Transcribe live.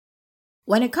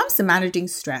When it comes to managing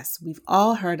stress, we've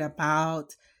all heard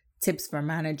about tips for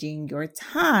managing your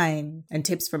time and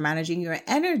tips for managing your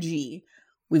energy.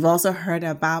 We've also heard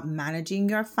about managing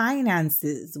your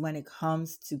finances when it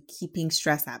comes to keeping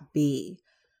stress at bay.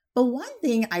 But one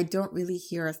thing I don't really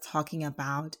hear us talking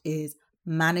about is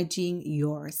managing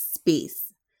your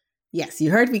space. Yes,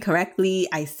 you heard me correctly.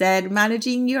 I said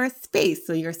managing your space,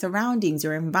 so your surroundings,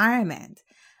 your environment.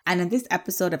 And in this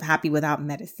episode of Happy Without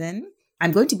Medicine,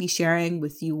 I'm going to be sharing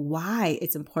with you why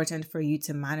it's important for you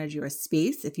to manage your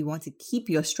space if you want to keep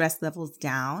your stress levels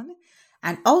down,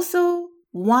 and also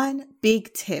one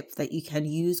big tip that you can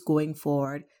use going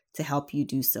forward to help you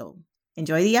do so.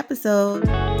 Enjoy the episode.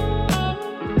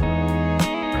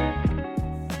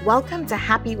 Welcome to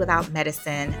Happy Without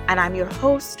Medicine, and I'm your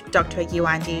host, Dr.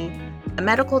 Yewande, a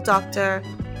medical doctor,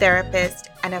 therapist,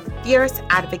 and a fierce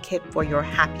advocate for your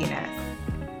happiness.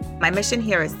 My mission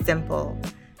here is simple: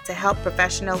 to help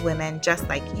professional women just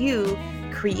like you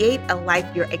create a life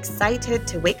you're excited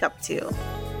to wake up to.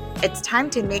 It's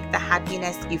time to make the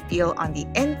happiness you feel on the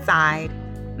inside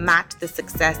match the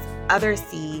success others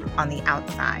see on the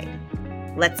outside.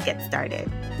 Let's get started.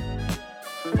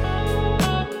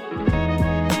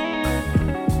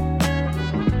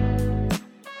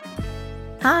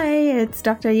 Hi, it's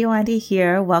Dr. Yewande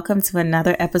here. Welcome to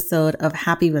another episode of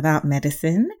Happy Without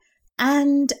Medicine.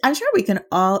 And I'm sure we can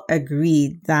all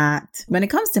agree that when it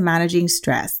comes to managing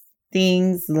stress,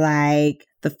 things like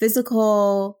the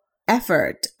physical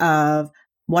effort of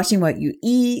watching what you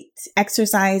eat,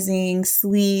 exercising,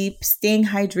 sleep, staying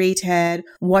hydrated,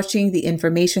 watching the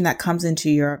information that comes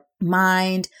into your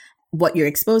mind, what you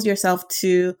expose yourself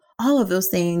to, all of those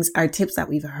things are tips that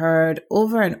we've heard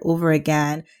over and over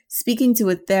again. Speaking to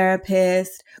a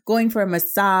therapist, going for a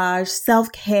massage,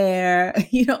 self-care,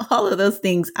 all of those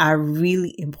things are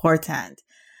really important.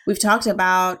 We've talked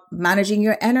about managing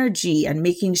your energy and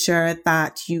making sure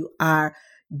that you are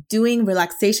doing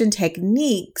relaxation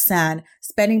techniques and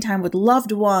spending time with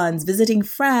loved ones, visiting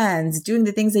friends, doing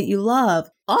the things that you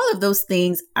love. All of those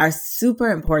things are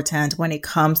super important when it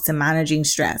comes to managing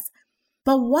stress.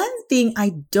 But one thing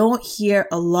I don't hear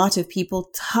a lot of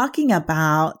people talking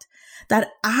about that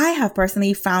I have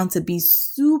personally found to be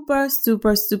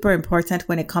super important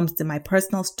when it comes to my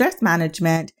personal stress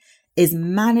management is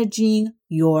managing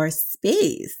your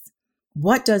space.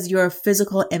 What does your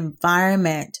physical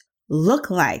environment look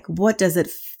like? What does it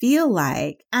feel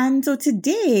like? And so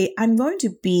today I'm going to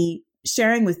be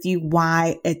sharing with you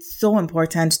why it's so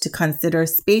important to consider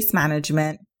space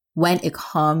management when it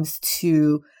comes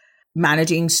to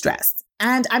managing stress.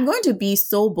 And I'm going to be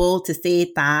so bold to say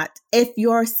that if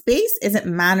your space isn't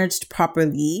managed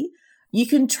properly, you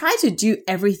can try to do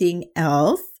everything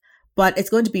else, but it's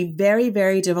going to be very,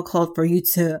 very difficult for you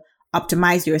to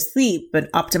optimize your sleep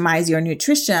and optimize your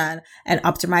nutrition and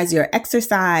optimize your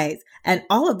exercise and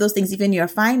all of those things, even your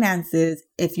finances,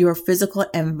 if your physical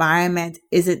environment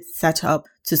isn't set up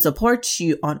to support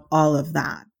you on all of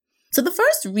that. So the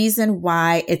first reason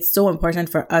why it's so important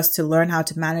for us to learn how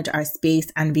to manage our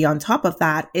space and be on top of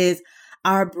that is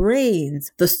our brains,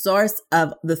 the source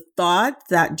of the thoughts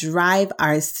that drive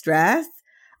our stress.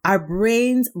 Our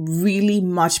brains really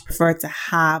much prefer to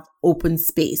have open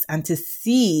space and to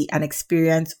see and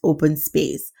experience open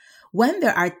space. When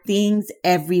there are things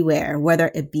everywhere,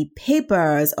 whether it be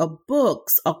papers or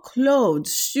books or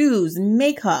clothes, shoes,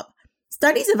 makeup,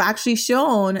 studies have actually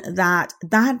shown that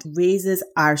raises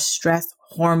our stress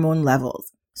hormone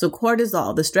levels. So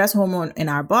cortisol, the stress hormone in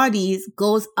our bodies,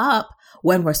 goes up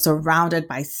when we're surrounded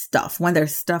by stuff, when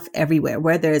there's stuff everywhere,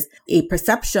 where there's a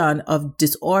perception of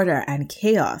disorder and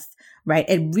chaos, right?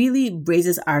 It really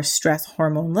raises our stress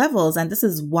hormone levels. And this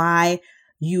is why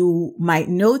you might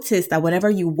notice that whenever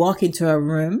you walk into a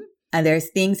room, and there's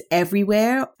things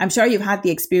everywhere. I'm sure you've had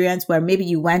the experience where maybe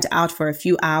you went out for a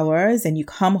few hours and you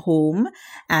come home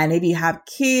and maybe you have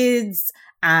kids.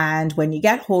 And when you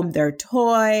get home, there are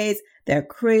toys, there are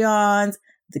crayons,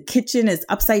 the kitchen is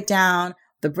upside down,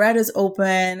 the bread is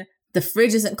open, the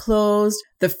fridge isn't closed,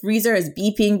 the freezer is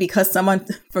beeping because someone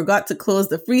forgot to close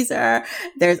the freezer.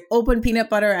 There's open peanut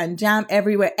butter and jam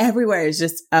everywhere. Everywhere is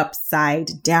just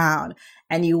upside down.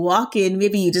 And you walk in,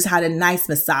 maybe you just had a nice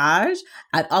massage,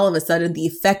 and all of a sudden the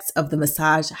effects of the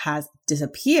massage has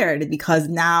disappeared because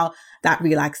now that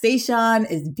relaxation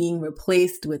is being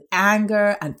replaced with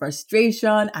anger and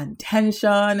frustration and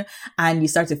tension, and you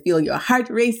start to feel your heart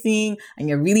racing and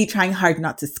you're really trying hard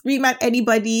not to scream at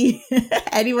anybody.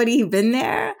 Anybody been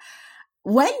there?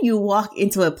 When you walk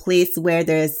into a place where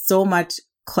there's so much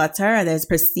clutter and there's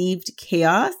perceived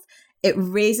chaos, it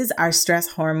raises our stress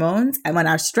hormones. And when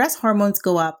our stress hormones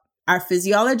go up, Our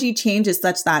physiology changes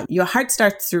such that your heart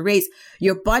starts to race.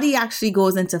 Your body actually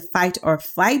goes into fight or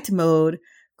flight mode,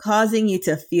 causing you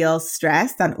to feel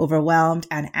stressed and overwhelmed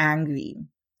and angry.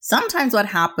 Sometimes what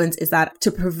happens is that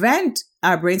to prevent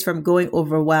our brains from going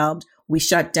overwhelmed, we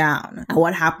shut down. And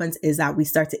what happens is that we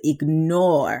start to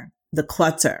ignore the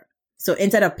clutter. So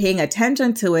instead of paying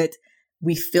attention to it,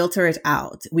 we filter it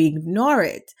out. We ignore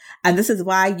it. And this is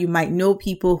why you might know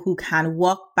people who can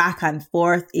walk back and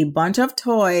forth a bunch of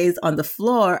toys on the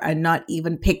floor and not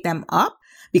even pick them up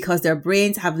because their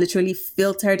brains have literally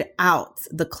filtered out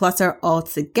the clutter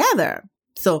altogether.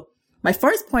 So my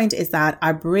first point is that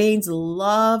our brains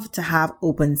love to have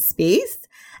open space,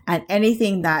 and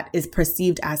anything that is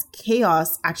perceived as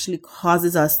chaos actually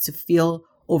causes us to feel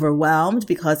overwhelmed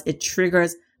because it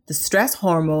triggers the stress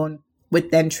hormone, which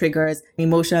then triggers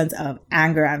emotions of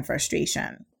anger and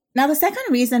frustration. Now, the second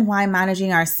reason why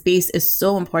managing our space is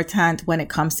so important when it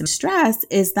comes to stress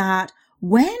is that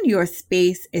when your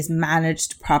space is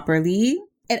managed properly,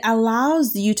 it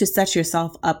allows you to set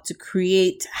yourself up to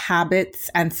create habits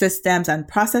and systems and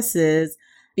processes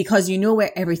because you know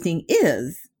where everything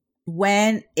is.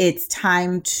 When it's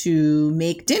time to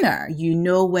make dinner, you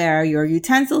know where your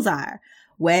utensils are.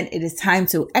 When it is time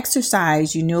to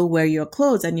exercise, you know where your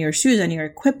clothes and your shoes and your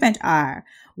equipment are.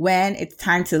 When it's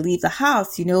time to leave the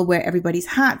house, you know where everybody's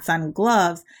hats and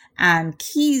gloves and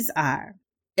keys are.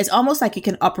 It's almost like you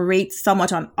can operate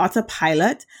somewhat on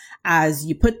autopilot as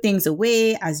you put things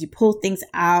away, as you pull things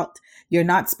out. You're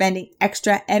not spending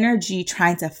extra energy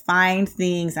trying to find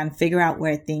things and figure out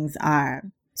where things are.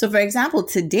 So for example,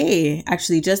 today,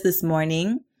 actually just this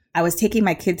morning, I was taking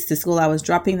my kids to school. I was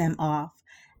dropping them off,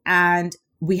 and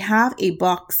we have a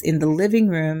box in the living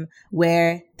room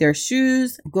where their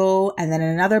shoes go, and then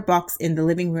another box in the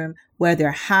living room where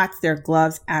their hats, their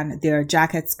gloves, and their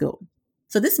jackets go.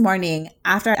 So this morning,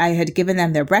 after I had given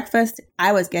them their breakfast,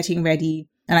 I was getting ready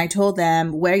and I told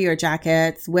them, wear your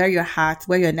jackets, wear your hats,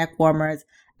 wear your neck warmers,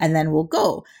 and then we'll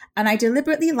go. And I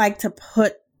deliberately like to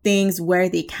put things where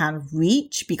they can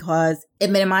reach because it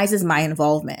minimizes my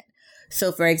involvement.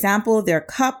 So for example, their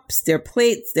cups, their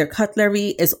plates, their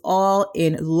cutlery is all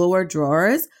in lower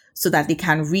drawers so that they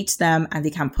can reach them and they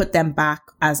can put them back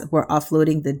as we're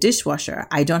offloading the dishwasher.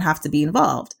 I don't have to be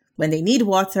involved. When they need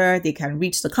water, they can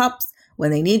reach the cups.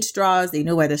 When they need straws, they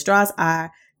know where the straws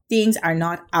are. Things are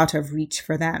not out of reach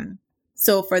for them.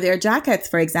 So for their jackets,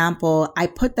 for example, I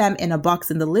put them in a box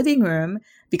in the living room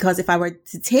because if I were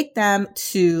to take them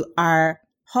to our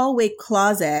hallway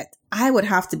closet, I would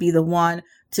have to be the one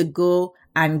to go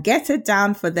and get it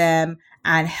down for them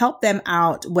and help them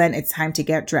out when it's time to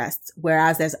get dressed.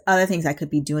 Whereas there's other things I could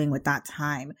be doing with that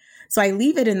time. So I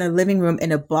leave it in the living room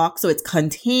in a box. So it's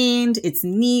contained, it's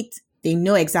neat. They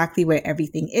know exactly where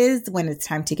everything is when it's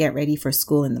time to get ready for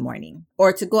school in the morning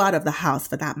or to go out of the house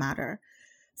for that matter.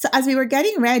 So as we were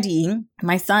getting ready,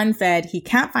 my son said he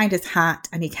can't find his hat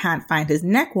and he can't find his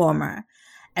neck warmer.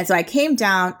 And so I came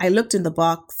down, I looked in the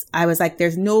box. I was like,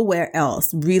 there's nowhere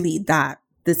else really that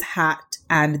this hat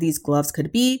and these gloves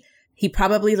could be. He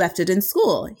probably left it in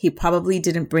school. He probably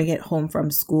didn't bring it home from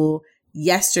school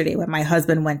yesterday when my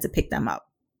husband went to pick them up.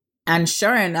 And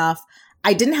sure enough,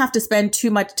 I didn't have to spend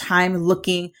too much time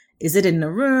looking. Is it in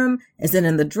the room? Is it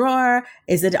in the drawer?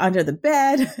 Is it under the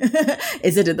bed?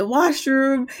 Is it in the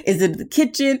washroom? Is it in the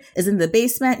kitchen? Is it in the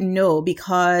basement? No,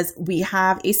 because we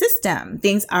have a system.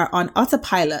 Things are on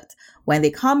autopilot. When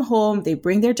they come home, they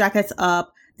bring their jackets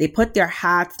up. They put their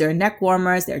hats, their neck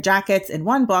warmers, their jackets in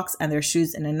one box and their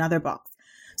shoes in another box.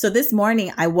 So this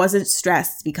morning, I wasn't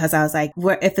stressed because I was like,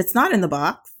 if it's not in the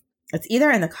box, it's either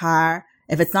in the car.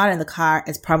 If it's not in the car,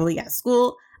 it's probably at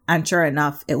school. And sure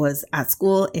enough, it was at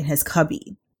school in his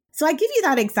cubby. So I give you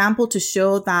that example to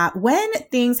show that when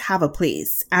things have a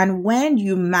place and when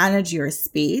you manage your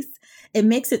space, it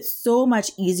makes it so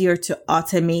much easier to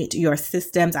automate your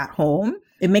systems at home.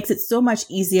 It makes it so much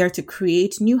easier to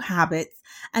create new habits.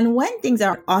 And when things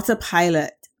are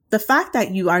autopilot, the fact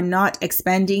that you are not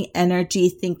expending energy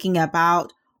thinking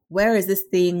about where is this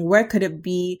thing? Where could it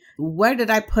be? Where did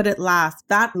I put it last?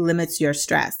 That limits your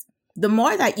stress. The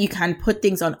more that you can put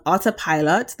things on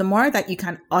autopilot, the more that you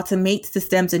can automate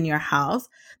systems in your house,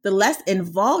 the less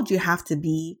involved you have to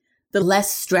be, the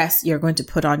less stress you're going to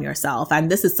put on yourself.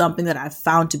 And this is something that I've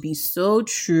found to be so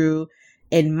true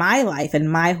in my life, in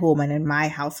my home, and in my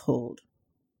household.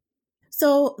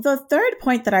 So the third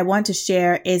point that I want to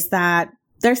share is that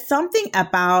there's something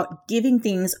about giving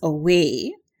things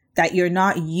away that you're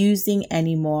not using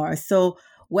anymore. So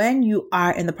when you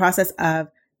are in the process of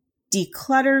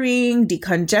decluttering,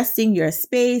 decongesting your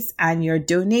space, and you're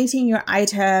donating your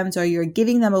items or you're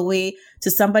giving them away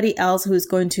to somebody else who's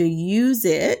going to use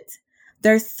it,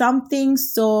 there's something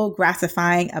so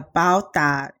gratifying about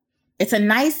that. It's a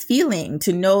nice feeling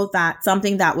to know that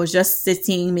something that was just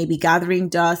sitting, maybe gathering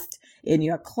dust in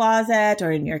your closet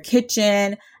or in your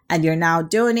kitchen, and you're now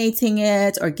donating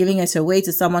it or giving it away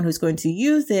to someone who's going to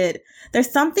use it. There's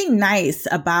something nice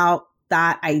about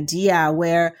that idea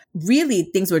where really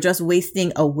things were just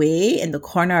wasting away in the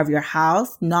corner of your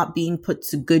house, not being put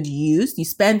to good use. You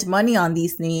spent money on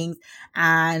these things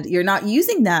and you're not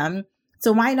using them.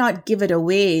 So why not give it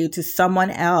away to someone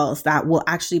else that will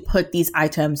actually put these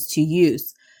items to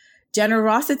use?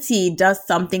 Generosity does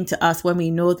something to us when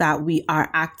we know that we are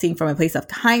acting from a place of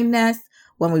kindness,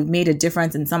 when we've made a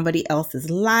difference in somebody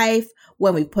else's life,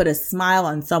 when we put a smile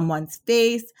on someone's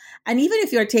face. And even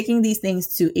if you're taking these things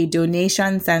to a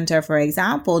donation center, for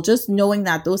example, just knowing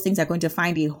that those things are going to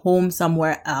find a home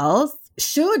somewhere else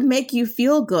should make you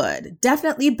feel good.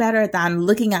 Definitely better than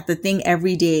looking at the thing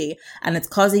every day and it's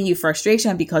causing you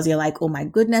frustration because you're like, oh my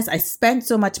goodness, I spent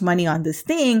so much money on this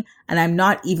thing and I'm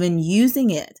not even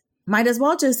using it. Might as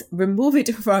well just remove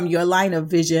it from your line of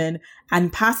vision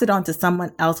and pass it on to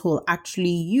someone else who will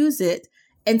actually use it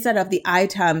instead of the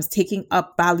items taking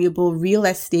up valuable real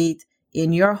estate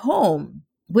in your home.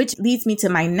 Which leads me to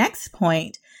my next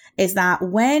point is that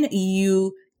when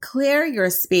you clear your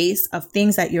space of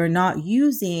things that you're not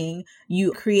using,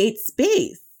 you create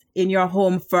space in your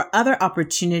home for other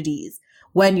opportunities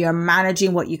when you're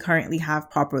managing what you currently have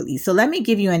properly. So let me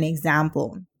give you an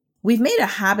example. We've made a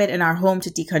habit in our home to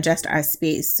decongest our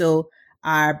space. So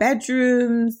our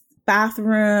bedrooms,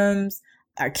 bathrooms,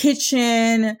 our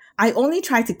kitchen, I only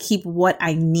try to keep what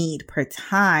I need per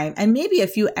time and maybe a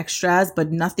few extras,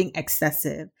 but nothing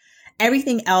excessive.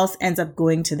 Everything else ends up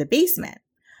going to the basement.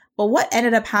 But what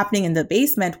ended up happening in the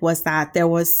basement was that there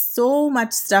was so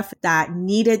much stuff that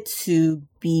needed to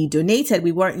be donated.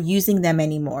 We weren't using them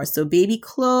anymore. So baby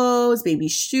clothes, baby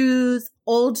shoes,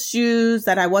 old shoes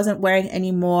that I wasn't wearing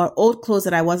anymore, old clothes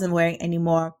that I wasn't wearing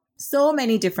anymore. So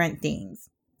many different things.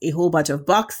 A whole bunch of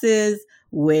boxes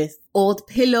with old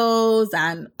pillows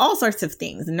and all sorts of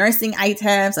things, nursing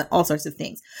items and all sorts of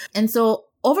things. And so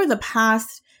over the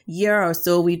past year or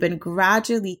so, we've been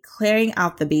gradually clearing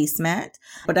out the basement.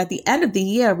 But at the end of the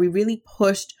year, we really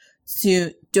pushed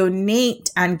to donate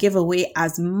and give away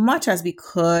as much as we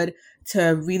could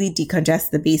to really decongest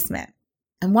the basement.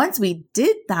 And once we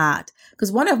did that,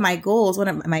 because one of my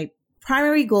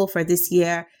primary goal for this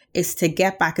year is to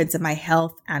get back into my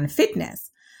health and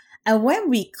fitness. And when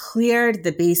we cleared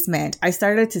the basement, I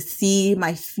started to see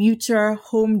my future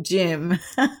home gym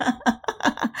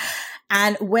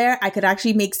and where I could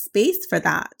actually make space for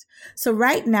that. So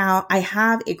right now I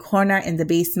have a corner in the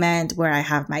basement where I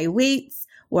have my weights,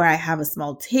 where I have a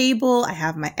small table, I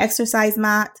have my exercise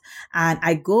mat, and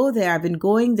I go there. I've been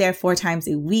going there 4 times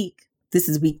a week. This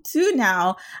is week 2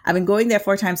 now. I've been going there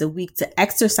 4 times a week to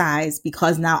exercise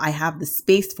because now I have the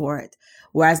space for it.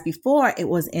 Whereas before it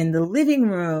was in the living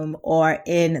room or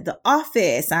in the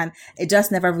office and it just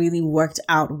never really worked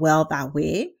out well that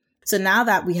way. So now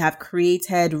that we have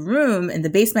created room in the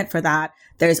basement for that,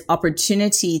 there's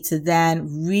opportunity to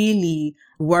then really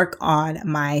work on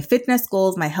my fitness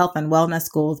goals, my health and wellness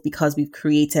goals, because we've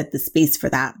created the space for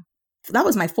that. So that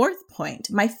was my 4th point.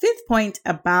 My 5th point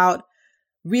about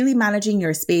really managing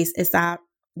your space is that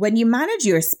when you manage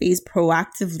your space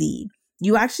proactively,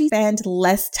 you actually spend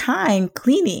less time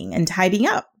cleaning and tidying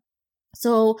up.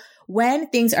 So when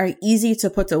things are easy to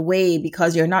put away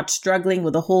because you're not struggling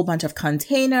with a whole bunch of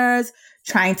containers,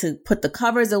 trying to put the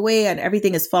covers away and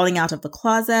everything is falling out of the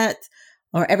closet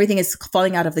or everything is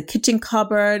falling out of the kitchen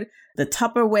cupboard, the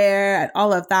Tupperware and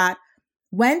all of that,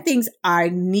 when things are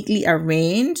neatly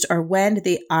arranged or when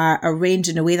they are arranged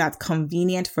in a way that's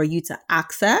convenient for you to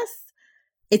access,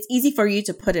 it's easy for you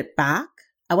to put it back.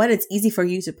 And when it's easy for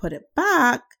you to put it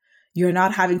back, you're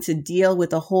not having to deal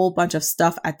with a whole bunch of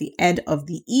stuff at the end of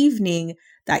the evening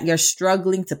that you're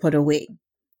struggling to put away.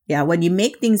 Yeah, when you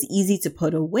make things easy to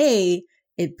put away,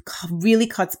 it really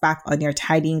cuts back on your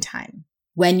tidying time.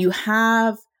 When you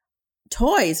have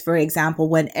toys, for example,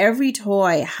 when every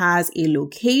toy has a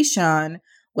location,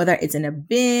 whether it's in a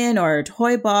bin or a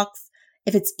toy box,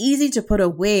 if it's easy to put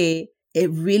away, it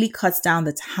really cuts down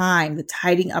the time, the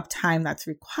tidying up time that's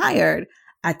required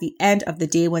at the end of the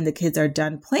day when the kids are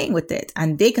done playing with it.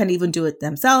 And they can even do it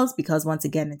themselves because once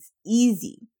again, it's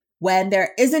easy. When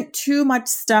there isn't too much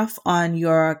stuff on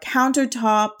your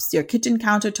countertops, your kitchen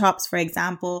countertops, for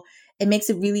example, it makes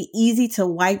it really easy to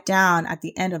wipe down at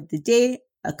the end of the day,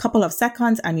 a couple of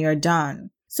seconds and you're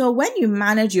done. So when you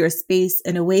manage your space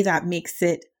in a way that makes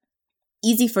it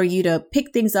easy for you to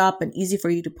pick things up and easy for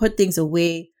you to put things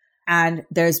away, and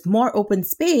there's more open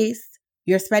space,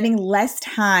 you're spending less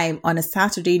time on a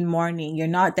Saturday morning. You're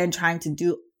not then trying to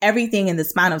do everything in the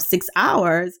span of 6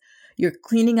 hours. You're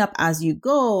cleaning up as you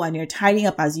go and you're tidying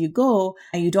up as you go,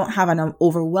 and you don't have an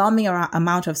overwhelming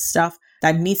amount of stuff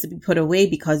that needs to be put away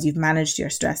because you've managed your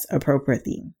stress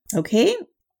appropriately. Okay?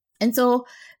 And so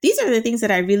these are the things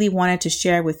that I really wanted to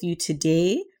share with you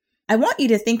today. I want you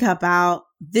to think about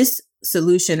this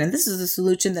solution, and this is a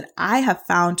solution that I have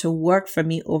found to work for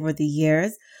me over the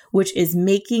years, which is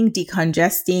making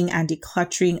decongesting and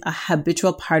decluttering a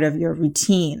habitual part of your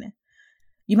routine.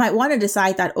 You might want to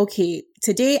decide that, okay,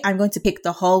 today I'm going to pick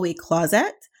the hallway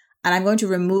closet and I'm going to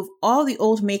remove all the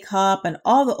old makeup and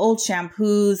all the old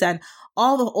shampoos and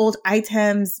all the old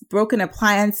items, broken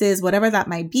appliances, whatever that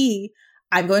might be.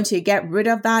 I'm going to get rid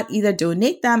of that, either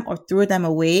donate them or throw them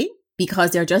away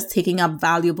because they're just taking up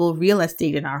valuable real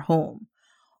estate in our home.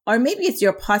 Or maybe it's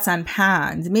your pots and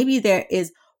pans. Maybe there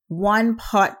is one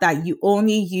pot that you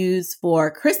only use for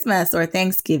Christmas or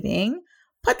Thanksgiving.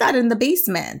 Put that in the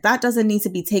basement. That doesn't need to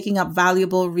be taking up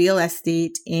valuable real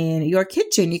estate in your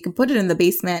kitchen. You can put it in the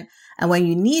basement, and when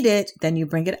you need it, then you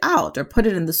bring it out, or put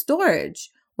it in the storage.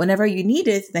 Whenever you need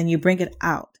it, then you bring it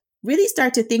out. Really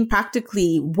start to think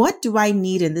practically, what do I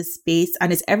need in this space?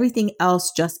 And is everything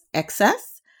else just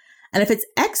excess? And if it's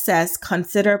excess,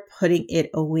 consider putting it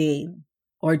away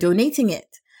or donating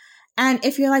it. And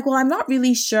if you're like, well, I'm not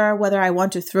really sure whether I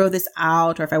want to throw this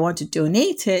out or if I want to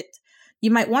donate it, you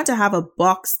might want to have a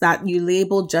box that you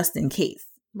label just in case,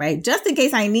 right? Just in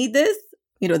case I need this,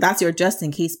 that's your just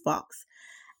in case box.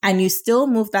 And you still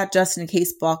move that just in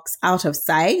case box out of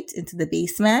sight into the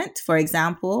basement, for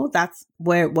example. That's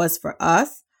where it was for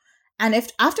us. And if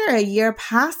after a year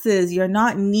passes, you're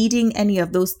not needing any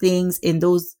of those things in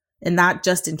that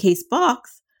just in case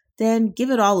box, then give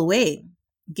it all away.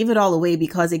 Give it all away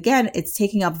because, again, it's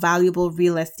taking up valuable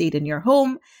real estate in your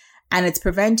home. And it's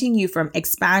preventing you from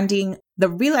expanding the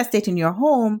real estate in your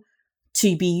home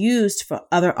to be used for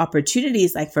other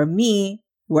opportunities, like for me,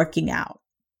 working out.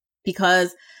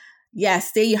 Because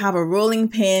yes, say you have a rolling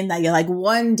pin that you're like,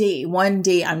 one day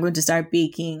I'm going to start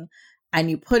baking, and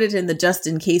you put it in the just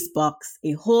in case box.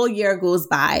 A whole year goes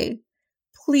by.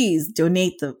 Please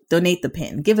donate the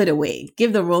pin, give it away,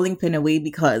 give the rolling pin away,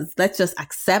 because let's just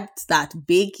accept that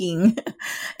baking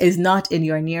is not in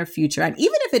your near future. And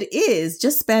even if it is,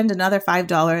 just spend another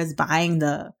 $5 buying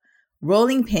the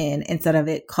rolling pin instead of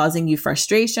it causing you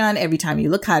frustration. Every time you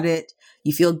look at it,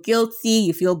 you feel guilty,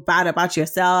 you feel bad about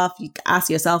yourself. You ask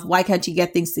yourself, why can't you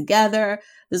get things together?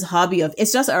 This hobby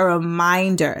it's just a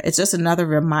reminder. It's just another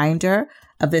reminder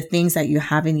of the things that you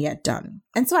haven't yet done.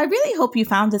 And so I really hope you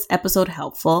found this episode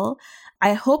helpful.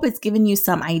 I hope it's given you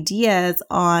some ideas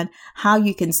on how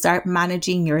you can start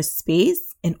managing your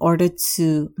space in order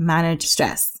to manage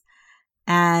stress.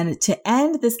 And to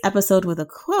end this episode with a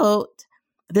quote,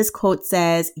 this quote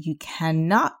says, you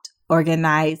cannot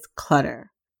organize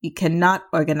clutter. You cannot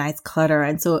organize clutter.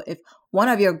 And so if one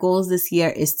of your goals this year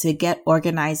is to get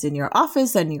organized in your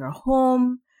office and your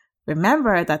home,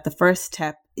 remember that the first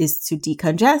step is to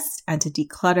decongest and to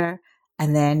declutter,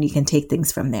 and then you can take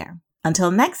things from there.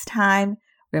 Until next time,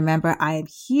 remember, I am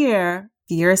here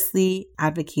fiercely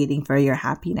advocating for your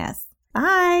happiness.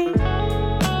 Bye.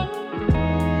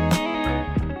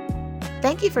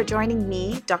 Thank you for joining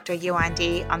me, Dr.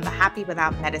 Yewande, on the Happy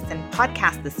Without Medicine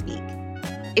podcast this week.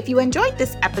 If you enjoyed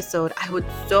this episode, I would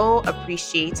so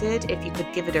appreciate it if you could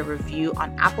give it a review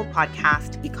on Apple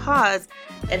Podcast, because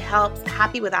it helps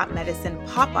Happy Without Medicine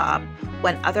pop up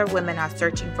when other women are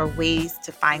searching for ways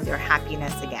to find their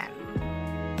happiness again.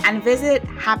 And visit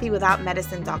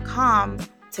happywithoutmedicine.com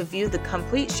to view the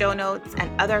complete show notes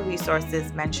and other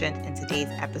resources mentioned in today's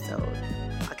episode.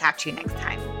 I'll catch you next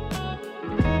time.